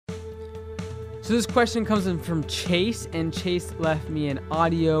So this question comes in from Chase, and Chase left me an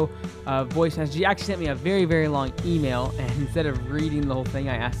audio voice message. He actually sent me a very, very long email, and instead of reading the whole thing,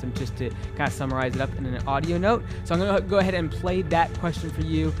 I asked him just to kind of summarize it up in an audio note. So I'm going to go ahead and play that question for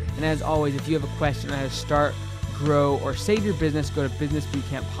you. And as always, if you have a question on how to start, grow, or save your business, go to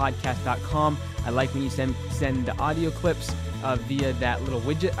businessbootcamppodcast.com. I like when you send the audio clips via that little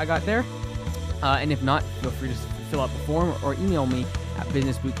widget I got there. And if not, feel free to fill out the form or email me at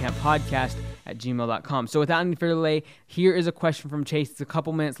businessbootcamppodcast@gmail.com. So without any further delay, here is a question from Chase. It's a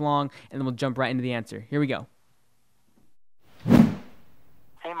couple minutes long, and then we'll jump right into the answer. Here we go.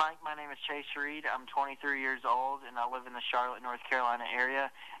 Hey, Mike. My name is Chase Reed. I'm 23 years old, and I live in the Charlotte, North Carolina area,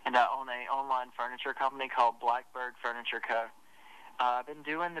 and I own an online furniture company called Blackbird Furniture Co. I've been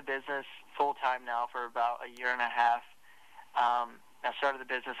doing the business full-time now for about a year and a half. I started the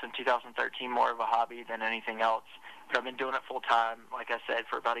business in 2013, more of a hobby than anything else. But I've been doing it full-time, like I said,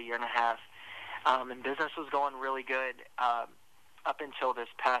 for about a year and a half. And business was going really good up until this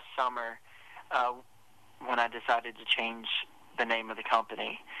past summer when I decided to change the name of the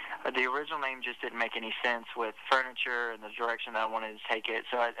company. The original name just didn't make any sense with furniture and the direction that I wanted to take it.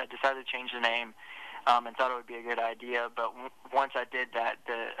 So I decided to change the name and thought it would be a good idea. But once I did that,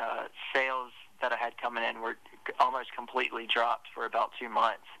 the sales that I had coming in were almost completely dropped for about 2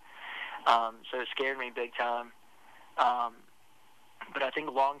 months. So it scared me big time. But I think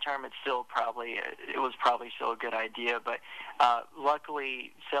long term it was probably still a good idea. But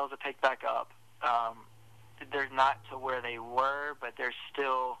luckily sales have picked back up. They're not to where they were, but they're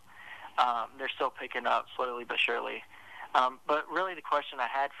still picking up slowly but surely. But really the question I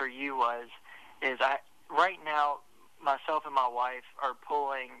had for you right now myself and my wife are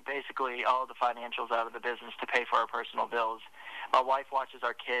pulling basically all the financials out of the business to pay for our personal bills. My wife watches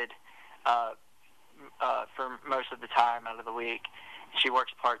our kid for most of the time out of the week. She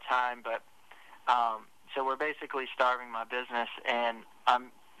works part-time, but so we're basically starving my business, and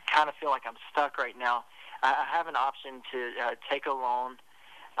I'm kind of feel like I'm stuck right now. I have an option to take a loan,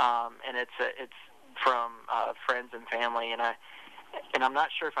 and it's from friends and family, and I'm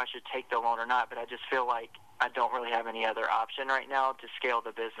not sure if I should take the loan or not, but I just feel like I don't really have any other option right now to scale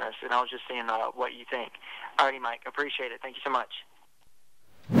the business, and I was just seeing what you think. Alrighty, Mike, appreciate it. Thank you so much.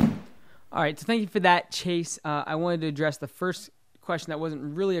 All right, so thank you for that, Chase. I wanted to address the first question that wasn't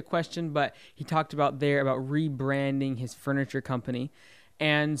really a question, but he talked about rebranding his furniture company.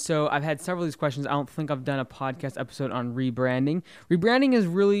 And so I've had several of these questions. I don't think I've done a podcast episode on rebranding. Rebranding is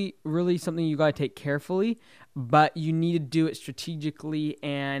really, really something you got to take carefully, but you need to do it strategically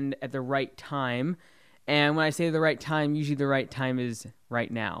and at the right time. And when I say the right time, usually the right time is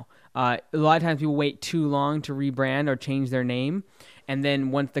right now. A lot of times people wait too long to rebrand or change their name. And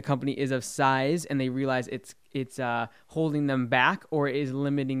then once the company is of size and they realize it's holding them back or is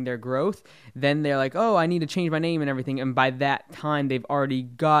limiting their growth, then they're like, oh, I need to change my name and everything. And by that time, they've already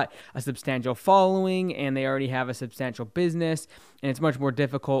got a substantial following and they already have a substantial business. And it's much more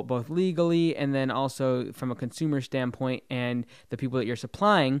difficult both legally and then also from a consumer standpoint and the people that you're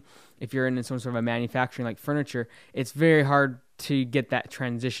supplying. If you're in some sort of a manufacturing like furniture, it's very hard to get that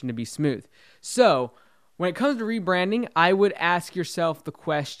transition to be smooth. So when it comes to rebranding, I would ask yourself the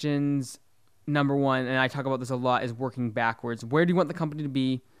questions. Number one, and I talk about this a lot, is working backwards. Where do you want the company to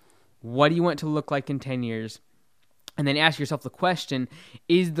be? What do you want it to look like in 10 years? And then ask yourself the question,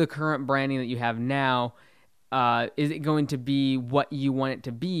 is the current branding that you have now, is it going to be what you want it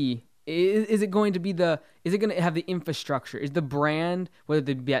to be? Is it going to have the infrastructure? Is the brand,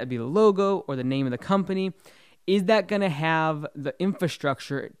 whether it be the logo or the name of the company, is that going to have the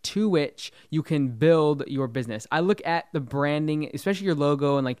infrastructure to which you can build your business? I look at the branding, especially your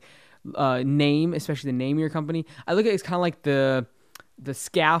logo and name, especially the name of your company. I look at it as kind of like the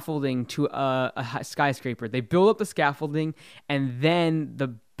scaffolding to a skyscraper. They build up the scaffolding, and then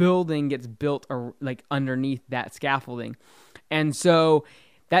the building gets built underneath that scaffolding. And so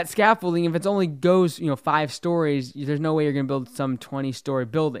that scaffolding, if it only goes 5 stories, there's no way you're going to build some 20-story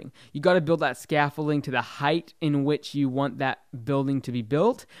building. You got to build that scaffolding to the height in which you want that building to be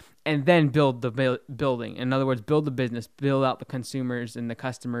built, and then build the building. In other words, build the business, build out the consumers and the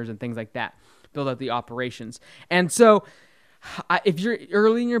customers and things like that, build out the operations. And so if you're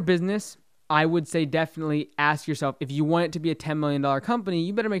early in your business, I would say definitely ask yourself, if you want it to be a $10 million company,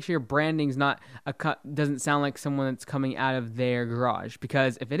 you better make sure your branding's doesn't sound like someone that's coming out of their garage.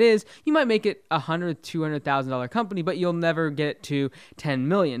 Because if it is, you might make it $100,000, $200,000 company, but you'll never get it to 10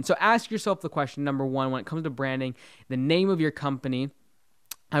 million. So ask yourself the question, number one, when it comes to branding, the name of your company,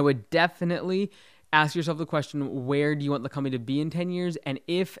 I would definitely ask yourself the question, where do you want the company to be in 10 years? And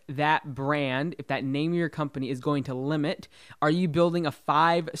if that brand, if that name of your company is going to limit, are you building a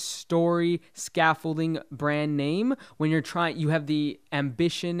 5-story scaffolding brand name when you have the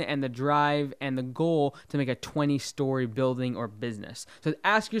ambition and the drive and the goal to make a 20-story building or business? So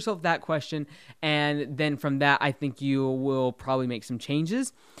ask yourself that question. And then from that, I think you will probably make some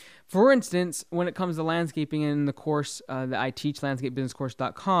changes. For instance, when it comes to landscaping in the course that I teach,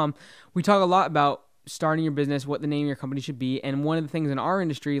 landscapebusinesscourse.com, we talk a lot about starting your business, what the name of your company should be. And one of the things in our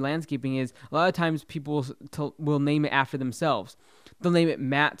industry, landscaping, is a lot of times people will name it after themselves. They'll name it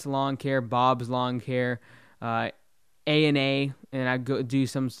Matt's Lawn Care, Bob's Lawn Care, A&A, and I go do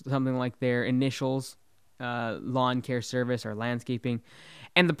something like their initials, lawn care service or landscaping.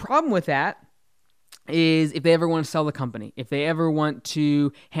 And the problem with that is if they ever want to sell the company, if they ever want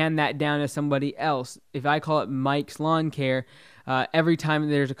to hand that down to somebody else. If I call it Mike's Lawn Care, every time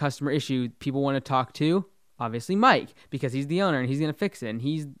there's a customer issue, people want to talk to, obviously, Mike, because he's the owner and he's going to fix it, and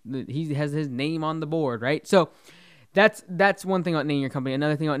he has his name on the board, right? So that's one thing about naming your company.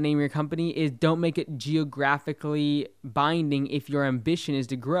 Another thing about naming your company is don't make it geographically binding if your ambition is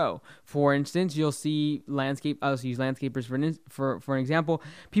to grow. For instance, you'll see I'll use landscapers for an example.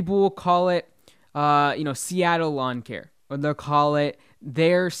 People will call it Seattle Lawn Care, or they'll call it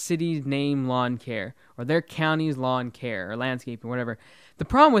their city's name lawn care, or their county's lawn care, or landscaping, whatever. The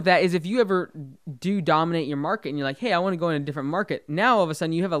problem with that is if you ever do dominate your market and you're like, hey, I want to go in a different market, now all of a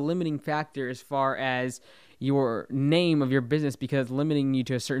sudden you have a limiting factor as far as your name of your business, because it's limiting you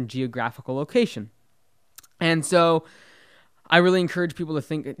to a certain geographical location. And so I really encourage people to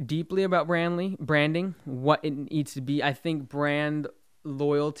think deeply about branding, what it needs to be. I think brand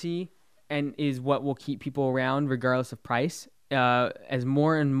loyalty is what will keep people around regardless of price. As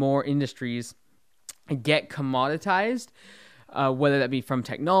more and more industries get commoditized, whether that be from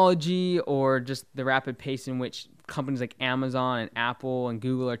technology or just the rapid pace in which companies like Amazon and Apple and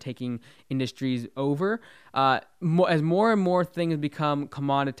Google are taking industries over, as more and more things become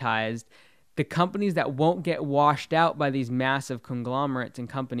commoditized, the companies that won't get washed out by these massive conglomerates and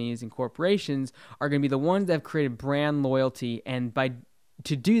companies and corporations are going to be the ones that have created brand loyalty. And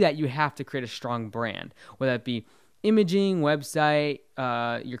to do that, you have to create a strong brand, whether that be imaging, website,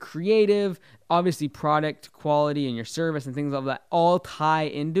 your creative, obviously product quality and your service and things like that all tie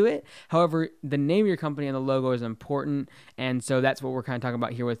into it. However, the name of your company and the logo is important, and so that's what we're kind of talking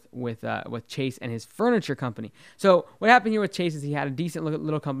about here with Chase and his furniture company. So what happened here with Chase is he had a decent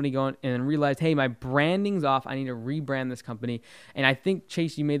little company going and then realized, hey, my branding's off. I need to rebrand this company. And I think,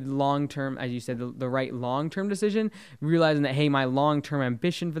 Chase, you made the long-term, as you said, the right long-term decision, realizing that, hey, my long-term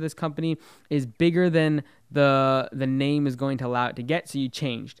ambition for this company is bigger than the name is going to allow it to get, so you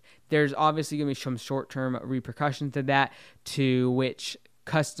changed. There's obviously going to be some short-term repercussions to that, to which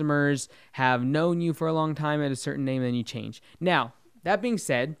customers have known you for a long time at a certain name, and then you change. Now, that being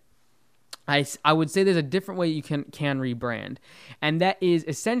said, I would say there's a different way you can rebrand, and that is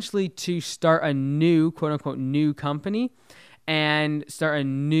essentially to start a new, quote-unquote, new company and start a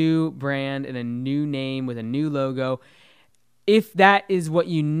new brand and a new name with a new logo, if that is what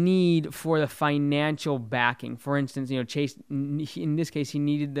you need for the financial backing. For instance, Chase, in this case, he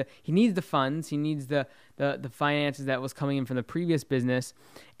needs the funds, he needs the finances that was coming in from the previous business,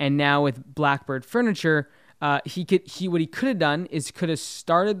 and now with Blackbird Furniture, what he could have done is could have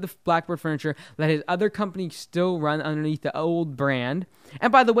started the Blackbird Furniture, let his other company still run underneath the old brand,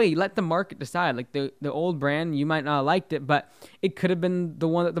 and by the way, let the market decide. Like the old brand, you might not have liked it, but it could have been the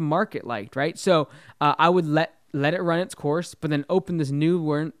one that the market liked, right? So I would let it run its course, but then open this new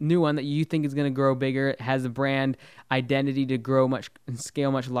one that you think is going to grow bigger. It has a brand identity to grow and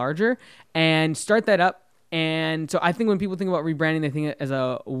scale much larger, and start that up. And so I think when people think about rebranding, they think it as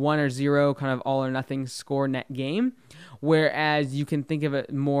a 1 or 0 kind of all or nothing score net game, whereas you can think of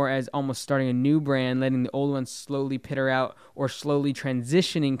it more as almost starting a new brand, letting the old one slowly peter out, or slowly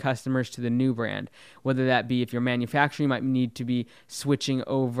transitioning customers to the new brand. Whether that be if you're manufacturing, you might need to be switching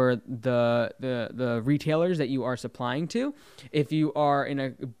over the retailers that you are supplying to. If you are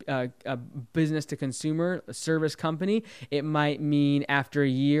in a business to consumer, a service company, it might mean after a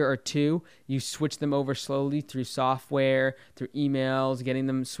year or two, you switch them over slowly through software, through emails, getting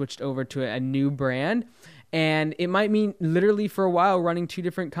them switched over to a new brand. And it might mean literally for a while running 2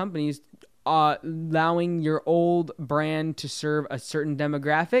 different companies, allowing your old brand to serve a certain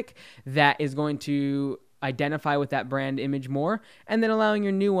demographic that is going to identify with that brand image more, and then allowing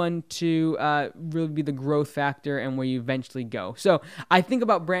your new one to really be the growth factor and where you eventually go. So I think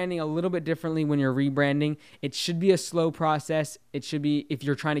about branding a little bit differently when you're rebranding. It should be a slow process. It should be if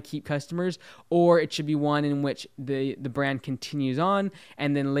you're trying to keep customers, or it should be one in which the brand continues on,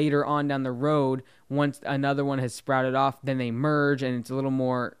 and then later on down the road, once another one has sprouted off, then they merge, and it's a little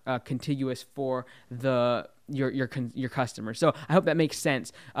more contiguous for your customers. So I hope that makes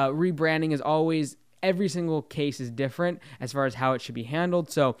sense. Rebranding is always, every single case is different as far as how it should be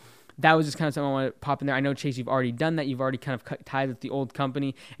handled. So that was just kind of something I want to pop in there. I know, Chase, you've already done that. You've already kind of cut ties with the old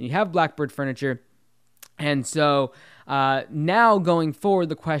company, and you have Blackbird Furniture. And so now going forward,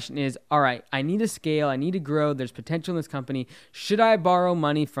 the question is, all right, I need to scale. I need to grow. There's potential in this company. Should I borrow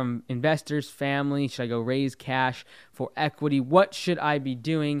money from investors, family? Should I go raise cash for equity? What should I be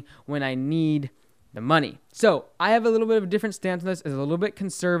doing when I need the money? So I have a little bit of a different stance on this. It's a little bit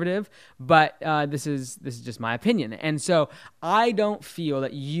conservative, but this is just my opinion. And so I don't feel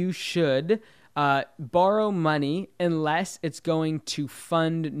that you should borrow money unless it's going to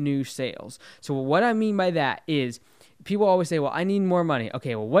fund new sales. So what I mean by that is, people always say, well, I need more money.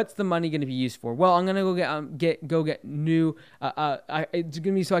 Okay, well, what's the money going to be used for? Well, I'm going to go get new, it's going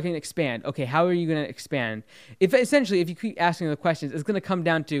to be so I can expand. Okay, how are you going to expand? If you keep asking the questions, it's going to come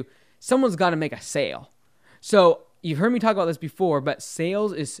down to someone's got to make a sale. So you've heard me talk about this before, but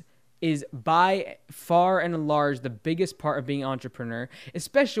sales is by far and large the biggest part of being an entrepreneur,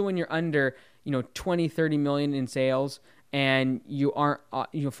 especially when you're under 20, 30 million in sales and you aren't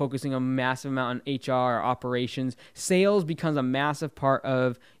focusing a massive amount on HR or operations. Sales becomes a massive part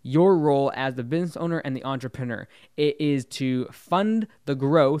of your role as the business owner and the entrepreneur. It is to fund the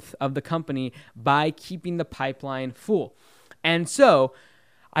growth of the company by keeping the pipeline full. And so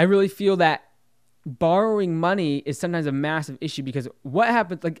I really feel that borrowing money is sometimes a massive issue, because what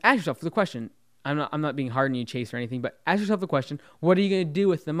happens, like, ask yourself the question, I'm not being hard on you, Chase, or anything, but ask yourself the question, what are you going to do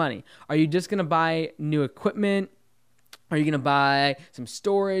with the money? Are you just going to buy new equipment? Are you going to buy some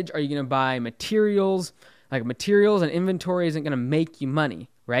storage? Are you going to buy materials? Like, materials and inventory isn't going to make you money,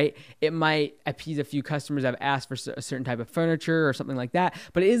 right? It might appease a few customers that have asked for a certain type of furniture or something like that,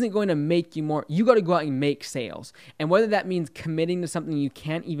 but it isn't going to make you more. You got to go out and make sales. And whether that means committing to something you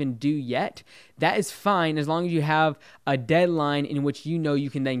can't even do yet, that is fine, as long as you have a deadline in which you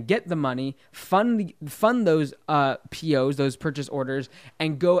can then get the money, fund those POs, those purchase orders,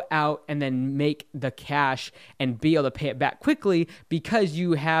 and go out and then make the cash and be able to pay it back quickly because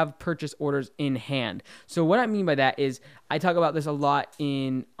you have purchase orders in hand. So what I mean by that is, I talk about this a lot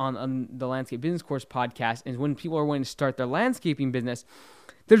on the Landscape Business Course podcast, is when people are wanting to start their landscaping business,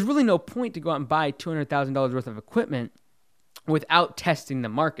 there's really no point to go out and buy $200,000 worth of equipment without testing the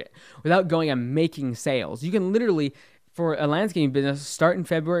market, without going and making sales. You can literally, for a landscaping business, start in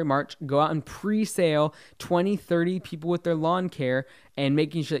February, March, go out and pre-sale 20, 30 people with their lawn care, and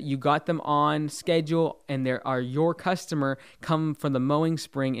making sure that you got them on schedule and they are your customer come for the mowing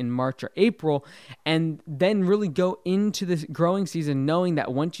spring in March or April, and then really go into this growing season knowing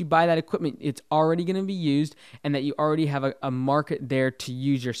that once you buy that equipment, it's already going to be used and that you already have a market there to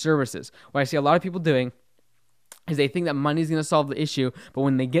use your services. What I see a lot of people doing is they think that money is going to solve the issue, but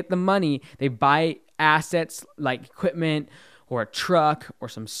when they get the money, they buy assets like equipment or a truck or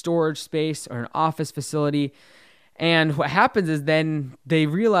some storage space or an office facility. And what happens is then they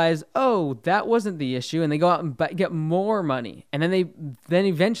realize, oh, that wasn't the issue, and they go out and get more money. And then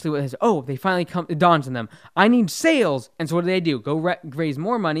eventually they finally it dawns on them, I need sales. And so what do? Go raise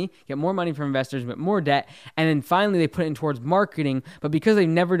more money, get more money from investors, get more debt, and then finally they put it in towards marketing. But because they've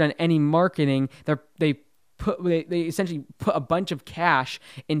never done any marketing, they essentially put a bunch of cash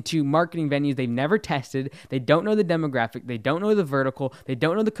into marketing venues they've never tested. They don't know the demographic. They don't know the vertical. They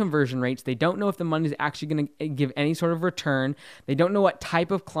don't know the conversion rates. They don't know if the money is actually going to give any sort of return. They don't know what type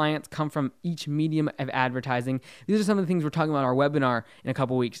of clients come from each medium of advertising. These are some of the things we're talking about in our webinar in a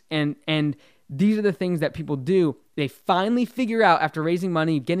couple weeks. And these are the things that people do. They finally figure out, after raising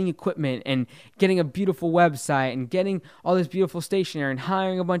money, getting equipment and getting a beautiful website and getting all this beautiful stationery and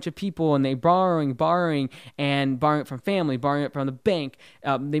hiring a bunch of people, and they borrowing and borrowing it from family, borrowing it from the bank.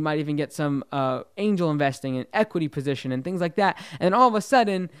 They might even get some angel investing and equity position and things like that. And then all of a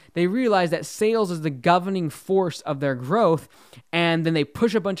sudden, they realize that sales is the governing force of their growth. And then they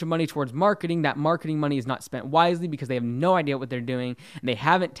push a bunch of money towards marketing. That marketing money is not spent wisely because they have no idea what they're doing and they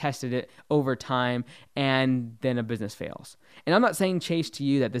haven't tested it over time. And then a business fails. And I'm not saying, Chase, to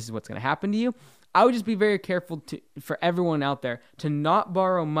you that this is what's going to happen to you. I would just be very careful for everyone out there to not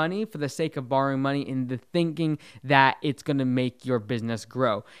borrow money for the sake of borrowing money in the thinking that it's going to make your business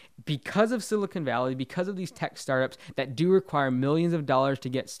grow. Because of Silicon Valley, because of these tech startups that do require millions of dollars to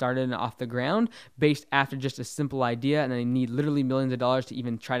get started and off the ground based after just a simple idea, and they need literally millions of dollars to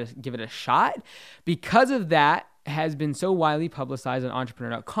even try to give it a shot. Because of that, has been so widely publicized on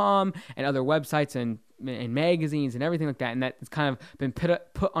entrepreneur.com and other websites and magazines and everything like that, and that it's kind of been put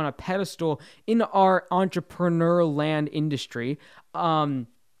on a pedestal in our entrepreneur land industry.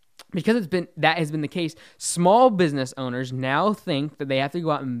 Because that has been the case, small business owners now think that they have to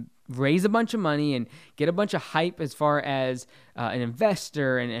go out and raise a bunch of money and get a bunch of hype as far as an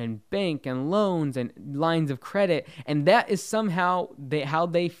investor and bank and loans and lines of credit, and that is somehow how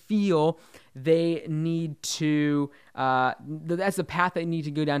they feel they need to that's the path they need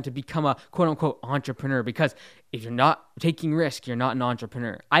to go down to become a quote-unquote entrepreneur. Because if you're not taking risk, you're not an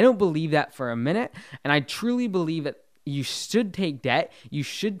entrepreneur. I don't believe that for a minute, and I truly believe that you should take debt. You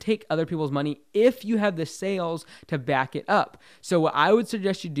should take other people's money if you have the sales to back it up. So what I would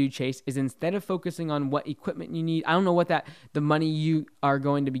suggest you do, Chase, is instead of focusing on what equipment you need, I don't know what the money you are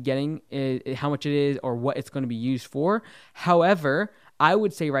going to be getting, how much it is, or what it's going to be used for. However, I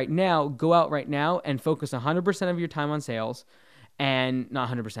would say right now, go out right now and focus 100% of your time on sales. And not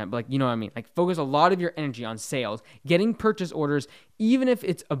 100%, but like, you know what I mean? Like, focus a lot of your energy on sales, getting purchase orders, even if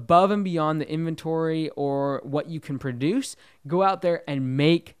it's above and beyond the inventory or what you can produce. Go out there and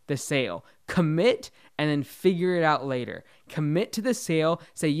make the sale. Commit and then figure it out later. Commit to the sale.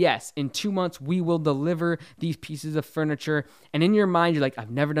 Say, yes, in 2 months, we will deliver these pieces of furniture. And in your mind, you're like,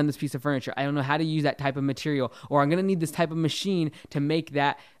 I've never done this piece of furniture. I don't know how to use that type of material, or I'm going to need this type of machine to make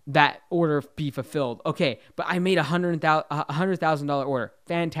that order be fulfilled. Okay, but I made $100,000 order.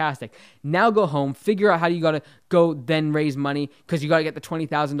 Fantastic. Now go home, figure out how you got to go then raise money, because you got to get the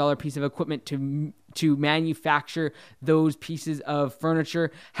 $20,000 piece of equipment to manufacture those pieces of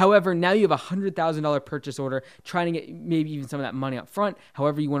furniture. However, now you have a $100,000 purchase order, trying to get maybe even some of that money up front,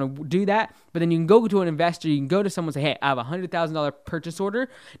 however you want to do that. But then you can go to an investor, you can go to someone and say, hey, I have a $100,000 purchase order.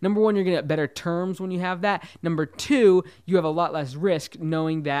 Number one, you're going to get better terms when you have that. Number two, you have a lot less risk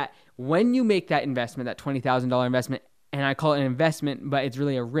knowing that when you make that investment, that $20,000 investment, and I call it an investment, but it's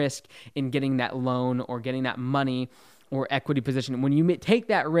really a risk in getting that loan or getting that money or equity position. When you take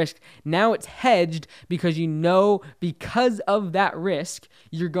that risk, now it's hedged, because you know because of that risk,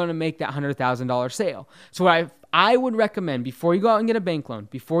 you're going to make that $100,000 sale. So what I would recommend, before you go out and get a bank loan,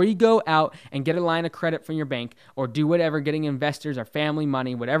 before you go out and get a line of credit from your bank or do whatever, getting investors or family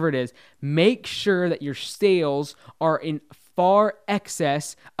money, whatever it is, make sure that your sales are in far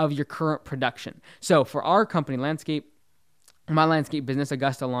excess of your current production. So for our company, my landscape business,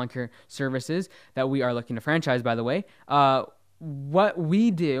 Augusta Lawn Care Services, that we are looking to franchise, by the way, what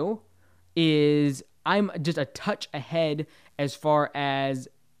we do is I'm just a touch ahead as far as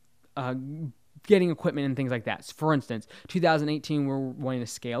getting equipment and things like that. So for instance, 2018, we're wanting to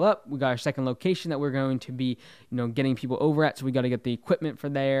scale up. We got our second location that we're going to be, getting people over at. So we got to get the equipment for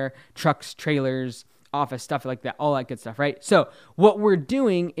there, trucks, trailers, office, stuff like that, all that good stuff, right? So what we're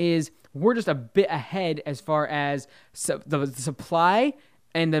doing is we're just a bit ahead as far as the supply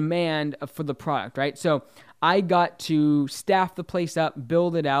and demand for the product, right? So I got to staff the place up,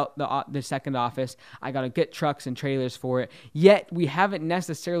 build it out, the second office. I got to get trucks and trailers for it. Yet we haven't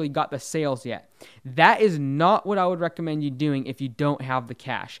necessarily got the sales yet. That is not what I would recommend you doing if you don't have the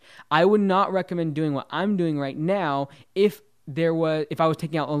cash. I would not recommend doing what I'm doing right now if I was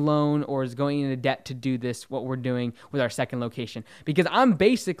taking out a loan or was going into debt to do this, what we're doing with our second location. Because I'm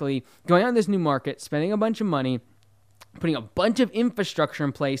basically going on this new market, spending a bunch of money, putting a bunch of infrastructure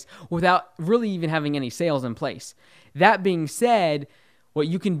in place without really even having any sales in place. That being said, what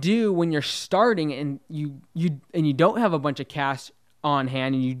you can do when you're starting and you don't have a bunch of cash on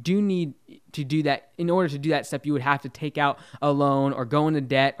hand, and you do need to do that. In order to do that step, you would have to take out a loan or go into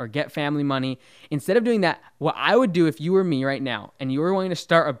debt or get family money. Instead of doing that, what I would do if you were me right now and you were going to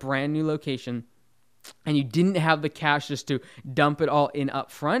start a brand new location and you didn't have the cash just to dump it all in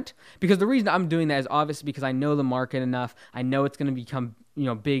up front, because the reason I'm doing that is obviously because I know the market enough. I know it's going to become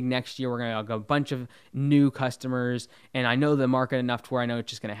big next year. We're going to go a bunch of new customers, and I know the market enough to where I know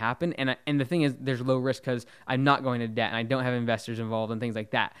it's just going to happen. And the thing is, there's low risk because I'm not going to debt and I don't have investors involved and things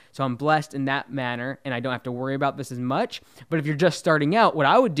like that. So I'm blessed in that manner, and I don't have to worry about this as much. But if you're just starting out, what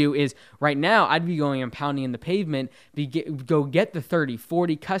I would do is right now I'd be going and pounding in the pavement, go get the 30,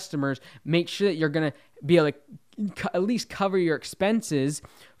 40 customers, make sure that you're going to be able to at least cover your expenses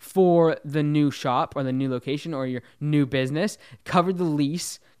for the new shop or the new location or your new business, cover the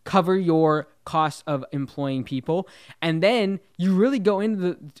lease, cover your costs of employing people, and then you really go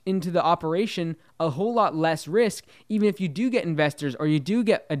into the operation a whole lot less risk, even if you do get investors or you do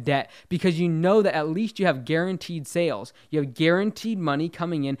get a debt, because you know that at least you have guaranteed sales. You have guaranteed money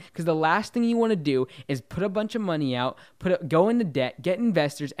coming in, because the last thing you want to do is put a bunch of money out, go into debt, get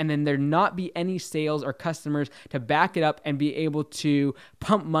investors, and then there not be any sales or customers to back it up and be able to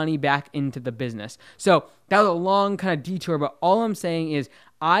pump money back into the business. So that was a long kind of detour, but all I'm saying is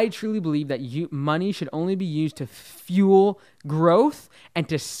I truly believe that money should only be used to fuel growth and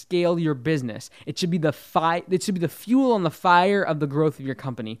to scale your business. It should be the fuel on the fire of the growth of your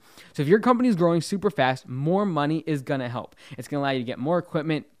company. So if your company is growing super fast, more money is going to help. It's going to allow you to get more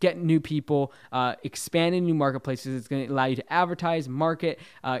equipment, get new people, expand in new marketplaces. It's going to allow you to advertise, market,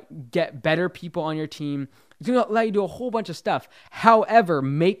 get better people on your team. It's going to allow you to do a whole bunch of stuff. However,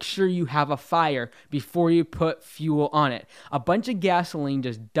 make sure you have a fire before you put fuel on it. A bunch of gasoline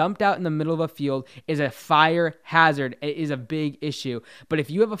just dumped out in the middle of a field is a fire hazard. It is a big issue. But if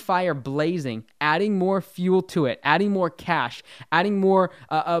you have a fire blazing, adding more fuel to it, adding more cash, adding more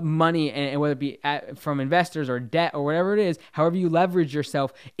money, and whether it be from investors or debt or whatever it is, however you leverage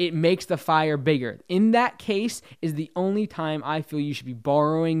yourself, it makes the fire bigger. In that case is the only time I feel you should be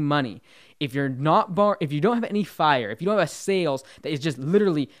borrowing money. If you're not if you don't have any fire, if you don't have a sales that is just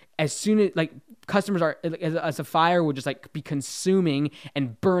literally as soon as like customers are as a fire would just like be consuming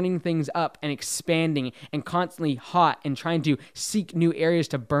and burning things up and expanding and constantly hot and trying to seek new areas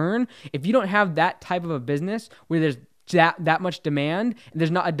to burn. If you don't have that type of a business where there's that much demand and there's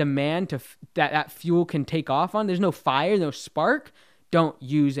not a demand to that fuel can take off on, there's no fire, no spark. Don't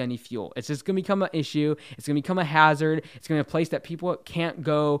use any fuel. It's just going to become an issue. It's going to become a hazard. It's going to be a place that people can't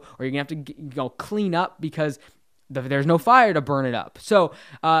go, or you're going to have to go clean up because there's no fire to burn it up. So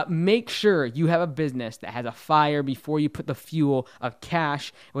make sure you have a business that has a fire before you put the fuel of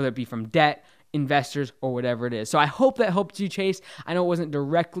cash, whether it be from debt, investors, or whatever it is. So I hope that helped you, Chase. I know it wasn't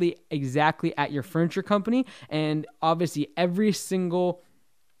directly exactly at your furniture company, and obviously every single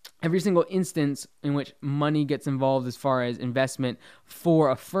instance in which money gets involved as far as investment for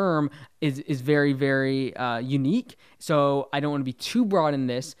a firm is very, very unique. So I don't want to be too broad in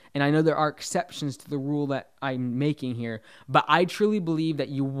this. And I know there are exceptions to the rule that I'm making here, but I truly believe that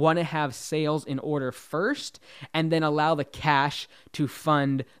you want to have sales in order first and then allow the cash to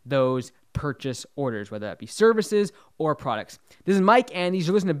fund those purchase orders, whether that be services or products. This is Mike Andes.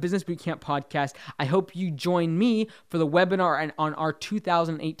 You're listening to Business Bootcamp Podcast. I hope you join me for the webinar on our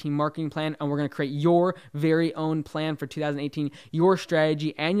 2018 marketing plan, and we're going to create your very own plan for 2018, your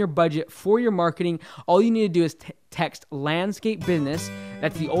strategy and your budget for your marketing. All you need to do is text Landscape Business.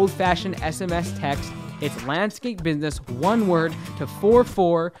 That's the old-fashioned SMS text. It's Landscape Business, one word, to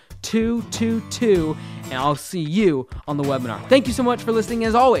 44222, and I'll see you on the webinar. Thank you so much for listening.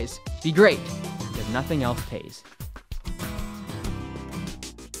 As always, be great, because nothing else pays.